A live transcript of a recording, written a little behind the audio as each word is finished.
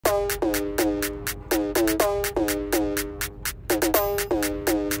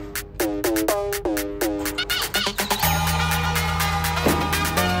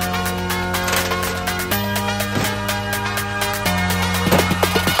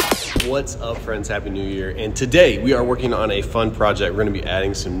What's up, friends? Happy New Year. And today we are working on a fun project. We're going to be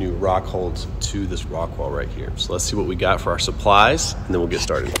adding some new rock holds to this rock wall right here. So let's see what we got for our supplies and then we'll get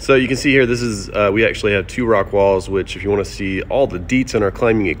started. So you can see here, this is, we actually have two rock walls, which if you want to see all the deets on our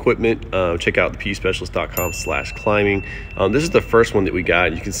climbing equipment, check out the pspecialist.com/climbing. This is the first one that we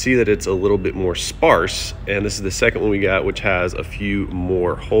got. You can see that it's a little bit more sparse. And this is the second one we got, which has a few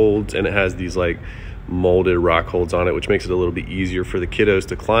more holds, and it has these like molded rock holds on it, which makes it a little bit easier for the kiddos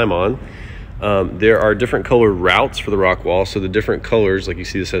to climb on. There are different color routes for the rock wall. So the different colors, like you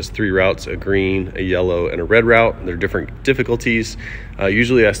see, this has 3 routes: a green, a yellow, and a red route. They're different difficulties.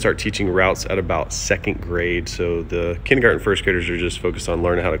 Usually I start teaching routes at about 2nd grade. So the kindergarten first graders are just focused on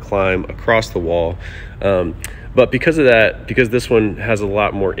learning how to climb across the wall. But because of that, because this one has a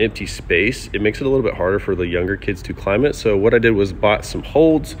lot more empty space, it makes it a little bit harder for the younger kids to climb it. So what I did was bought some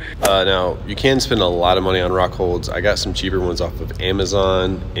holds. Now, you can spend a lot of money on rock holds. I got some cheaper ones off of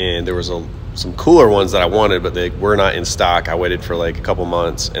Amazon, and there was some cooler ones that I wanted, but they were not in stock. I waited for like a couple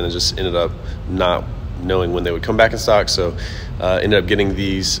months, and it just ended up not knowing when they would come back in stock. So ended up getting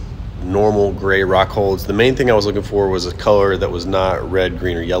these normal gray rock holds. The main thing I was looking for was a color that was not red,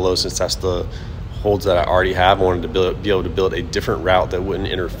 green, or yellow, since that's the holds that I already have. I wanted to be able to build a different route that wouldn't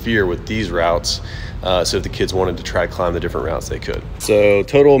interfere with these routes, so if the kids wanted to try to climb the different routes, they could. So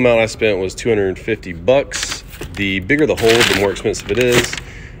total amount I spent was $250. The bigger the hold, the more expensive it is.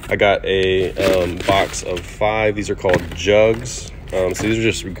 I got a box of 5. These are called jugs. So these are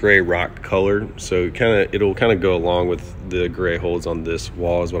just gray rock color, so it'll kind of go along with the gray holds on this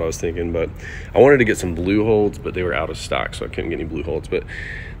wall is what I was thinking. But I wanted to get some blue holds, but they were out of stock, so I couldn't get any blue holds. But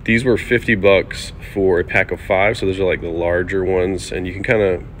these were $50 for a pack of 5, so those are like the larger ones, and you can kind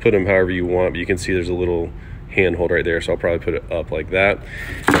of put them however you want, but you can see there's a little handhold right there, so I'll probably put it up like that.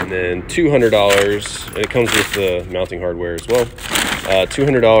 And then $200, and it comes with the mounting hardware as well.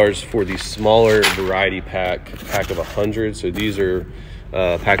 $200 for the smaller variety pack of 100. So these are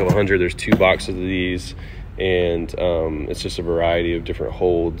a pack of 100. There's 2 boxes of these, and it's just a variety of different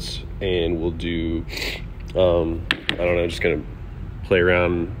holds. And we'll do, I don't know, just gonna play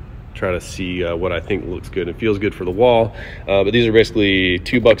around, try to see what I think looks good and feels good for the wall. But these are basically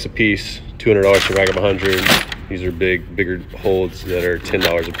 $2 a piece, $200 for a pack of 100. These are bigger holds that are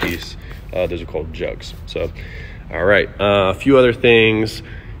 $10 a piece. Those are called jugs. So, all right, a few other things.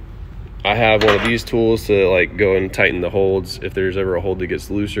 I have one of these tools to like go and tighten the holds if there's ever a hold that gets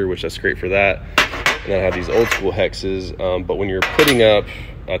looser, which that's great for that. And I have these old school hexes, but when you're putting up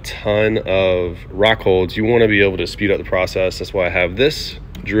a ton of rock holds, you want to be able to speed up the process. That's why I have this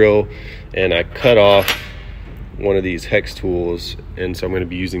drill, and I cut off one of these hex tools, and so I'm going to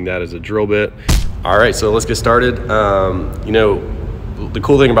be using that as a drill bit. All right, so let's get started. You know, the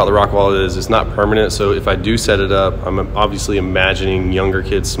cool thing about the rock wall is it's not permanent, so if I do set it up, I'm obviously imagining younger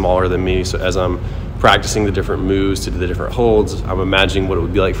kids smaller than me, so as I'm practicing the different moves to do the different holds, I'm imagining what it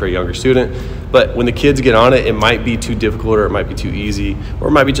would be like for a younger student. But when the kids get on it, it might be too difficult, or it might be too easy, or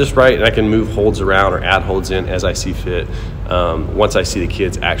it might be just right, and I can move holds around or add holds in as I see fit once I see the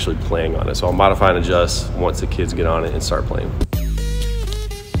kids actually playing on it. So I'll modify and adjust once the kids get on it and start playing.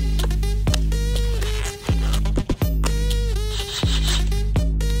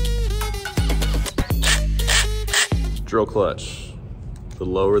 Drill clutch. The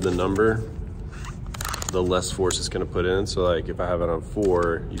lower the number, the less force it's going to put in. So like if I have it on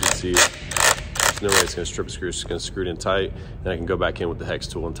 4, you can see there's no way it's going to strip screw. It's just going to screw it in tight, and I can go back in with the hex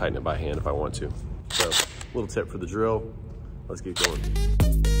tool and tighten it by hand if I want to. So little tip for the drill. Let's keep going.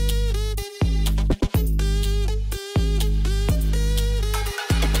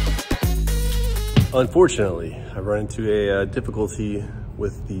 Unfortunately, I've run into a difficulty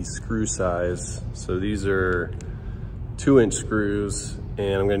with the screw size. So these are 2-inch screws,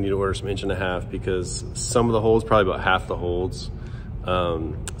 and I'm gonna need to order some 1.5 inch because some of the holes, probably about half the holes,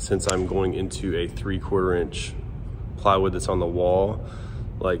 since I'm going into a 3/4 inch plywood that's on the wall,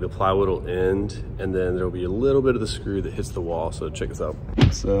 like the plywood will end, and then there'll be a little bit of the screw that hits the wall. So check this out.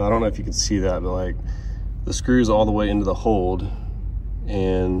 So I don't know if you can see that, but like the screw's all the way into the hold,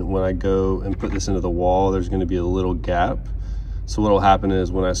 and when I go and put this into the wall, there's gonna be a little gap. So what'll happen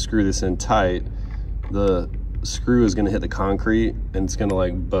is when I screw this in tight, the screw is going to hit the concrete, and it's going to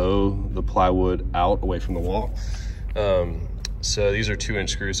like bow the plywood out away from the wall. So these are 2-inch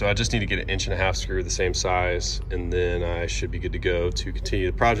screws, so I just need to get an 1.5 inch screw the same size, and then I should be good to go to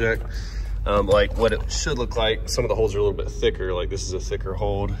continue the project. Like what it should look like, some of the holes are a little bit thicker, like this is a thicker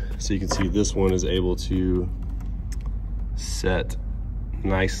hold, so you can see this one is able to set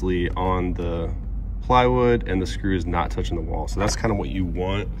nicely on the plywood, and the screw is not touching the wall. So that's kind of what you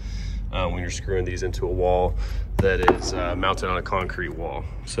want. when you're screwing these into a wall that is mounted on a concrete wall.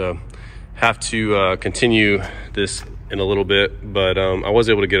 So have to continue this in a little bit, but I was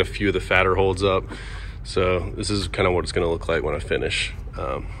able to get a few of the fatter holds up. So this is kind of what it's going to look like when I finish.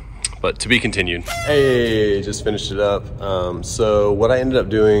 But to be continued. Hey, just finished it up. So what I ended up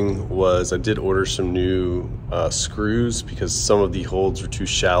doing was I did order some new screws because some of the holds were too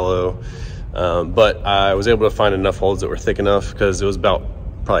shallow. But I was able to find enough holds that were thick enough, because it was about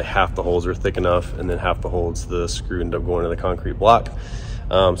probably half the holes were thick enough, and then half the holes, the screw ended up going in the concrete block.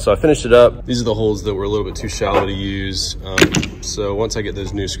 So I finished it up. These are the holes that were a little bit too shallow to use. So once I get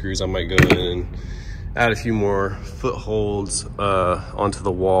those new screws, I might go in and add a few more footholds onto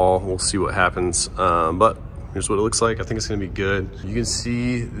the wall. We'll see what happens. But here's what it looks like. I think it's gonna be good. You can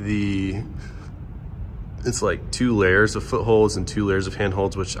see it's like 2 layers of footholds and 2 layers of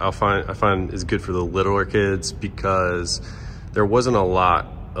handholds, which I find is good for the littler kids, because there wasn't a lot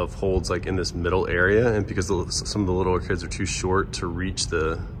of holds like in this middle area, and because some of the littler kids are too short to reach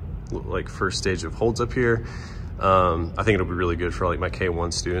the like first stage of holds up here. I think it'll be really good for like my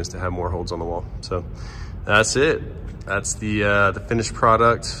K1 students to have more holds on the wall. So that's it. That's the finished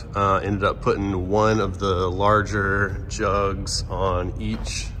product. Ended up putting one of the larger jugs on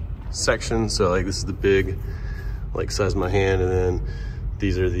each section. So like this is the big, like size of my hand, and then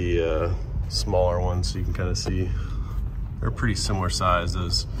these are the smaller ones, so you can kind of see they're pretty similar size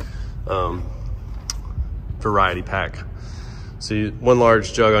as variety pack. So one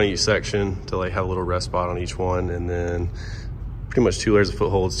large jug on each section to like have a little rest spot on each one, and then pretty much 2 layers of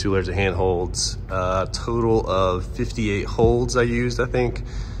footholds, 2 layers of handholds. Total of 58 holds I used, I think,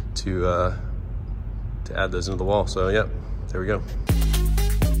 to add those into the wall. So yep, there we go.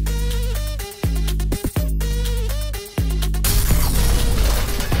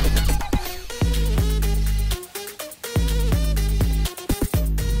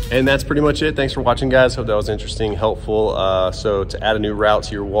 And that's pretty much it. Thanks for watching, guys. Hope that was interesting, helpful. So to add a new route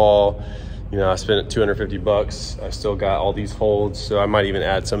to your wall, you know, I spent $250. I still got all these holds, so I might even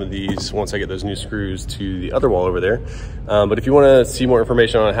add some of these once I get those new screws to the other wall over there. But if you want to see more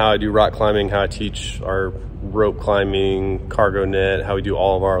information on how I do rock climbing, how I teach our rope climbing, cargo net, how we do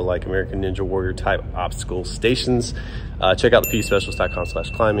all of our like American Ninja Warrior type obstacle stations, check out the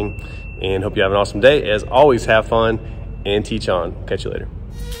pspecialist.com/climbing. And hope you have an awesome day. As always, have fun and teach on. Catch you later.